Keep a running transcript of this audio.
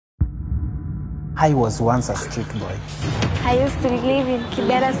I was once a street boy. I used to live in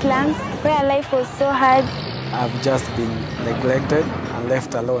Kibera slums where life was so hard. I've just been neglected and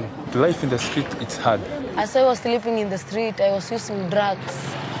left alone. Life in the street, it's hard. As I was sleeping in the street, I was using drugs.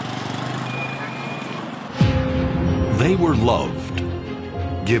 They were loved,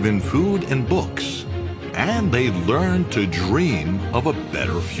 given food and books, and they learned to dream of a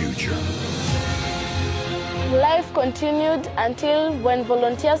better future. Life continued until when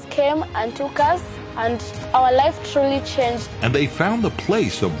volunteers came and took us, and our life truly changed. And they found a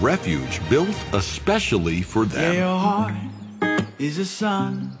place of refuge built especially for them. Your heart is a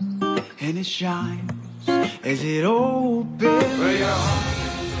sun, and it shines as it opens.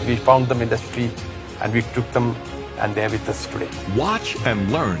 We found them in the street, and we took them, and they're with us today. Watch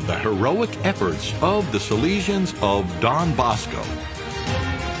and learn the heroic efforts of the Salesians of Don Bosco.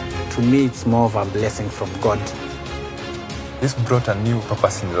 To me, it's more of a blessing from God. This brought a new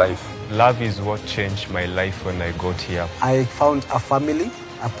purpose in life. Love is what changed my life when I got here. I found a family,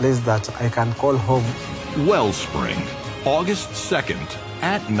 a place that I can call home. Wellspring, August 2nd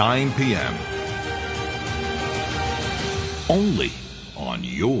at 9 p.m. Only on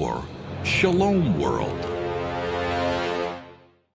your Shalom World.